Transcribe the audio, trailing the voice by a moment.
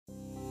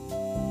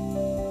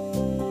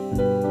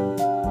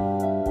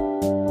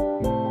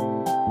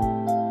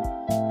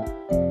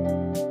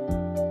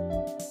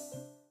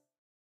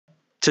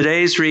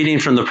Today's reading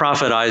from the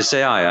prophet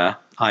Isaiah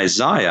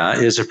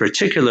is a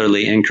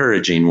particularly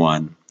encouraging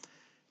one.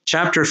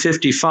 Chapter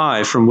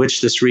 55, from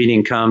which this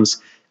reading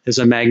comes, is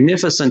a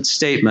magnificent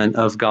statement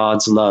of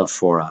God's love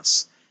for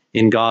us,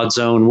 in God's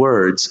own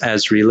words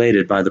as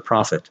related by the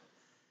prophet.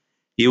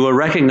 You will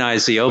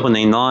recognize the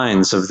opening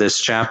lines of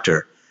this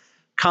chapter.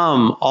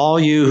 Come, all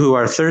you who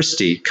are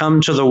thirsty,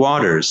 come to the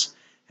waters,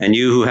 and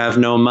you who have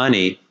no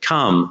money,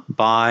 come,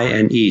 buy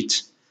and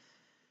eat.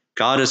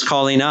 God is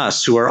calling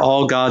us, who are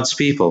all God's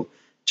people,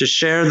 to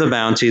share the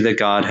bounty that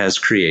God has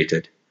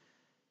created.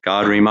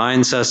 God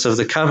reminds us of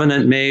the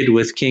covenant made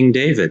with King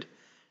David,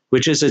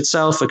 which is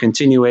itself a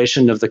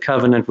continuation of the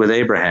covenant with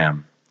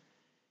Abraham.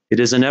 It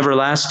is an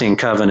everlasting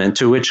covenant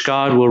to which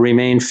God will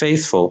remain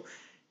faithful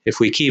if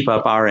we keep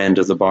up our end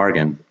of the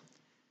bargain.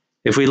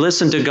 If we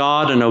listen to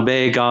God and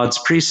obey God's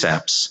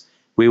precepts,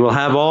 we will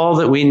have all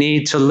that we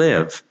need to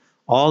live.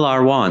 All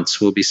our wants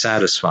will be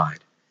satisfied.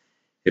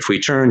 If we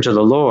turn to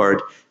the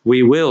Lord,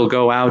 we will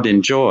go out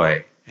in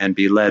joy and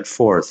be led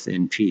forth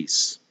in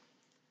peace.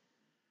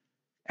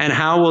 And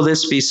how will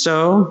this be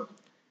so?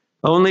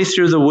 Only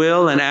through the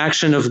will and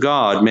action of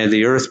God may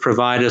the earth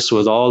provide us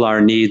with all our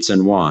needs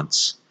and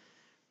wants.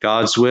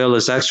 God's will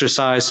is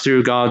exercised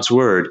through God's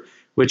word,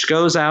 which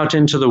goes out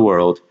into the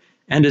world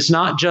and is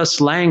not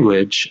just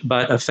language,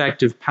 but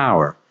effective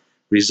power,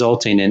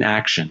 resulting in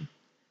action.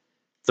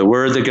 The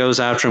word that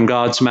goes out from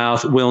God's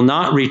mouth will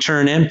not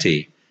return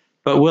empty,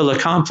 but will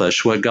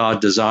accomplish what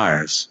God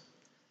desires.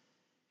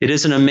 It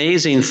is an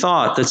amazing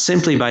thought that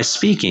simply by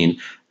speaking,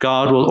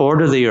 God will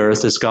order the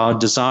earth as God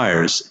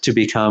desires to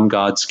become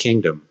God's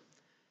kingdom.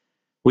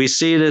 We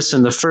see this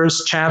in the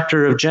first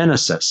chapter of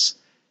Genesis,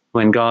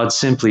 when God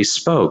simply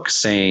spoke,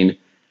 saying,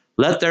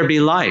 "Let there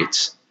be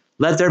light,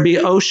 let there be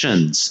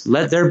oceans,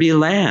 let there be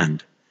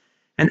land,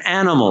 and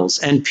animals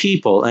and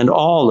people and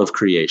all of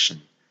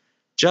creation,"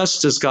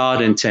 just as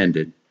God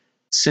intended,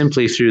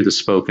 simply through the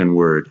spoken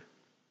word.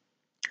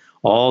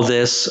 All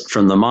this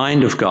from the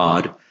mind of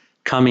God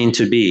coming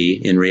to be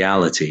in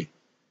reality.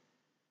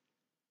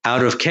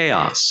 Out of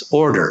chaos,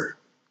 order.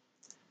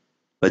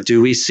 But do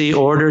we see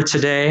order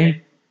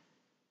today?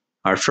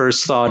 Our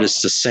first thought is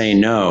to say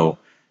no,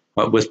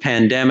 what with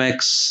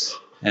pandemics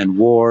and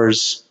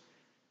wars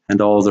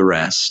and all the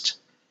rest.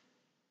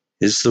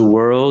 Is the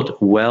world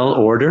well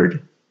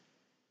ordered?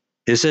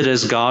 Is it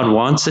as God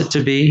wants it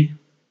to be?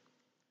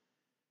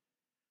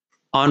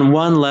 On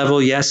one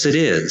level, yes, it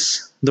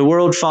is. The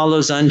world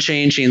follows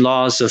unchanging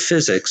laws of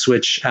physics,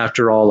 which,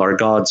 after all, are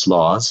God's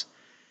laws,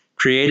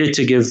 created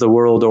to give the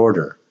world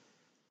order.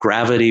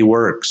 Gravity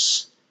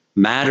works.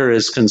 Matter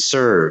is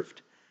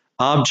conserved.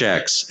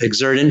 Objects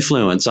exert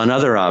influence on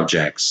other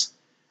objects.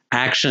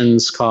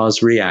 Actions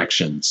cause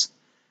reactions.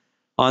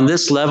 On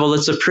this level,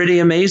 it's a pretty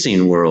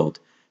amazing world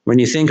when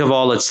you think of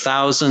all its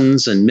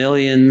thousands and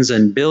millions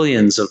and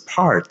billions of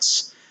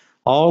parts,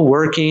 all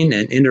working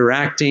and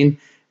interacting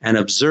and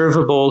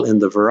observable in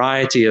the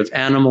variety of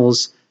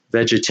animals,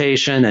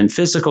 vegetation, and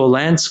physical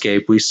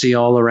landscape we see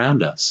all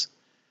around us.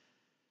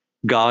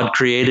 God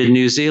created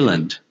New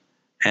Zealand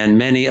and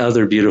many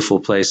other beautiful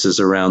places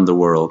around the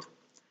world.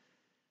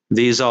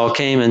 These all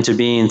came into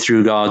being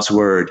through God's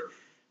word,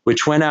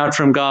 which went out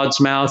from God's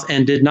mouth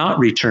and did not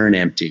return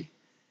empty.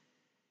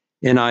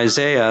 In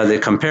Isaiah, the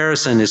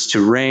comparison is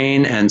to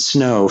rain and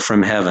snow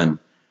from heaven,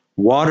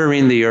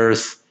 watering the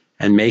earth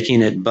and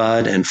making it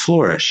bud and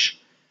flourish,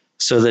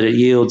 so that it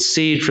yields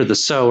seed for the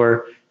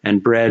sower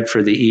and bread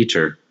for the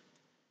eater.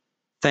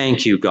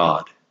 Thank you,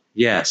 God.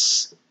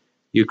 Yes,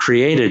 you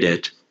created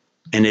it,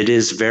 and it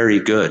is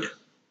very good.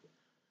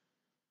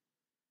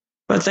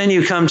 But then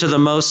you come to the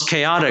most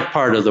chaotic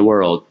part of the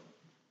world,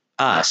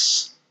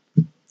 us.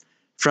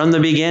 From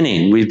the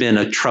beginning, we've been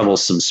a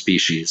troublesome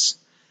species.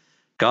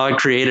 God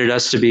created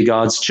us to be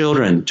God's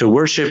children, to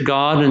worship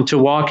God and to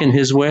walk in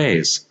his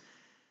ways.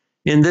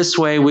 In this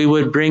way, we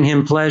would bring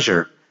him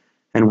pleasure,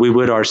 and we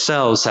would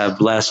ourselves have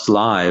blessed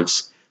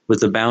lives with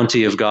the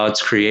bounty of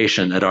God's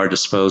creation at our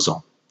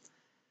disposal.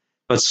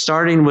 But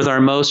starting with our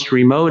most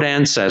remote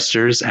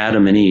ancestors,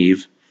 Adam and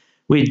Eve,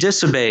 we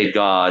disobeyed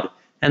God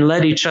and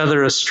led each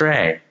other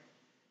astray.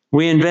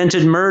 We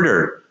invented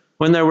murder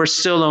when there were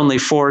still only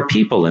 4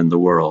 people in the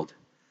world.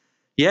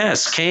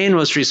 Yes, Cain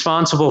was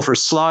responsible for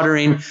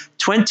slaughtering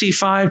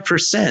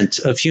 25%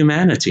 of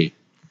humanity.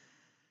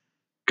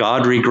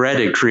 God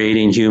regretted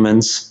creating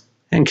humans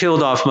and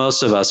killed off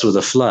most of us with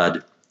a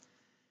flood.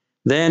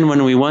 Then,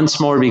 when we once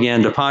more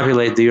began to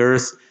populate the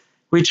earth,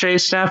 we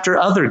chased after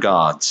other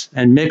gods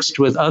and mixed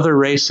with other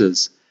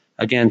races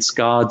against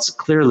God's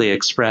clearly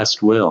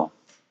expressed will.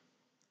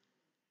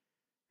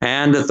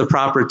 And at the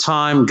proper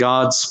time,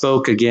 God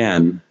spoke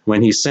again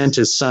when he sent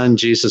his Son,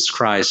 Jesus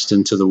Christ,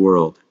 into the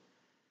world.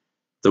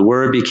 The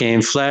Word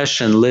became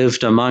flesh and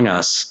lived among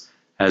us,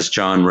 as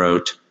John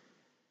wrote.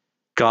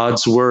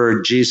 God's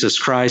Word, Jesus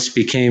Christ,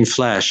 became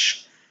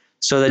flesh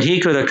so that he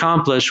could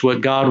accomplish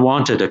what God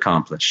wanted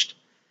accomplished.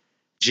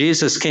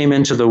 Jesus came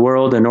into the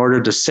world in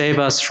order to save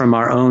us from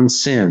our own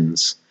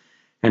sins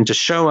and to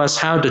show us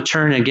how to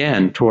turn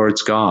again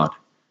towards God.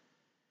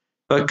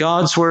 But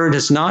God's word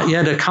has not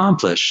yet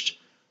accomplished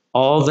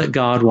all that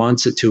God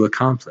wants it to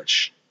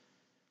accomplish.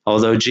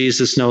 Although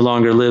Jesus no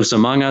longer lives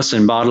among us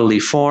in bodily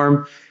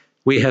form,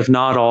 we have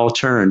not all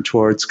turned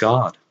towards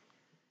God.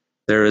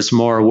 There is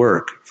more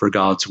work for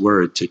God's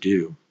word to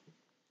do.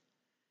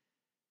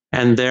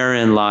 And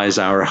therein lies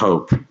our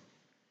hope.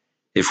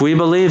 If we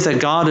believe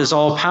that God is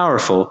all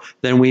powerful,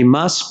 then we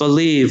must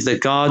believe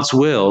that God's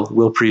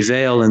will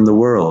prevail in the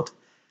world,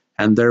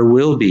 and there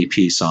will be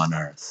peace on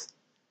earth.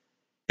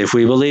 If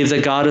we believe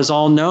that God is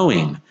all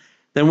knowing,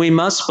 then we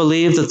must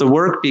believe that the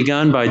work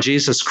begun by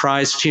Jesus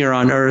Christ here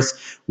on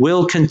earth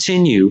will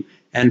continue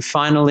and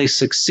finally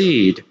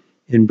succeed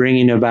in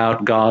bringing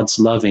about God's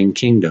loving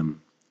kingdom.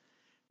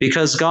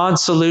 Because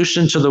God's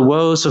solution to the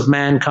woes of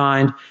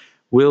mankind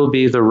will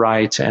be the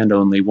right and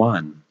only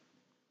one.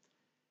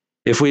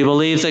 If we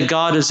believe that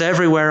God is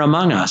everywhere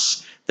among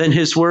us, then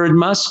his word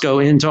must go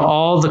into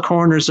all the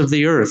corners of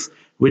the earth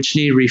which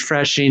need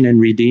refreshing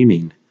and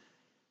redeeming.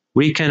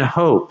 We can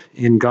hope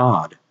in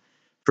God,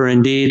 for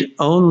indeed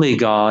only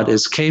God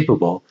is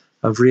capable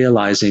of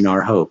realizing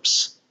our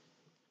hopes.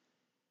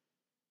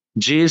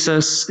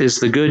 Jesus is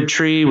the good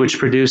tree which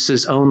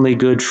produces only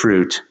good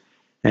fruit,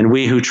 and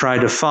we who try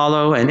to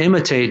follow and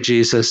imitate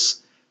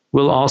Jesus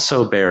will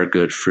also bear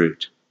good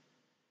fruit.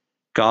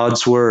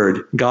 God's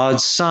word,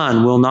 God's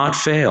Son, will not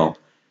fail.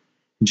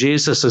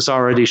 Jesus has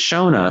already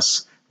shown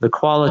us the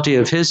quality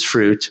of his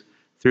fruit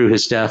through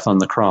his death on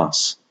the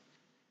cross.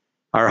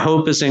 Our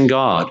hope is in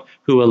God,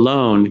 who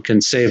alone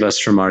can save us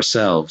from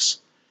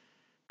ourselves.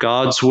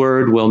 God's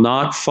word will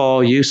not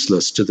fall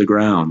useless to the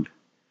ground.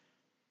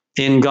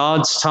 In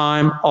God's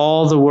time,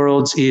 all the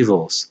world's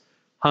evils,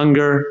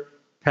 hunger,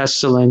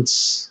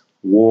 pestilence,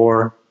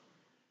 war,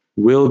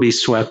 will be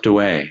swept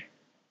away.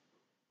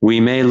 We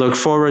may look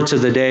forward to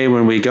the day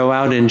when we go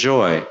out in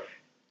joy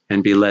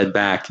and be led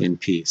back in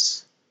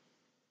peace.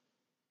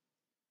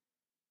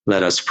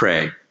 Let us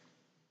pray.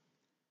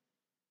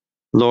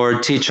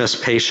 Lord, teach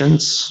us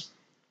patience.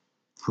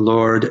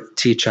 Lord,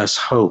 teach us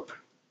hope.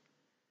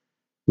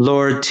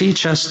 Lord,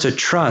 teach us to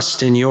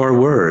trust in your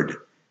word,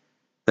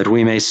 that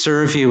we may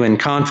serve you in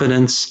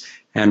confidence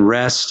and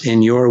rest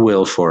in your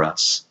will for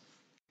us.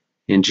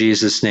 In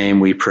Jesus' name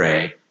we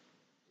pray.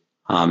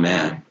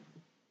 Amen.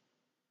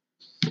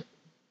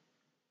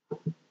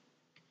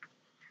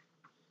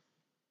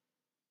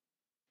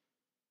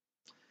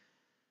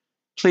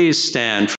 Please stand.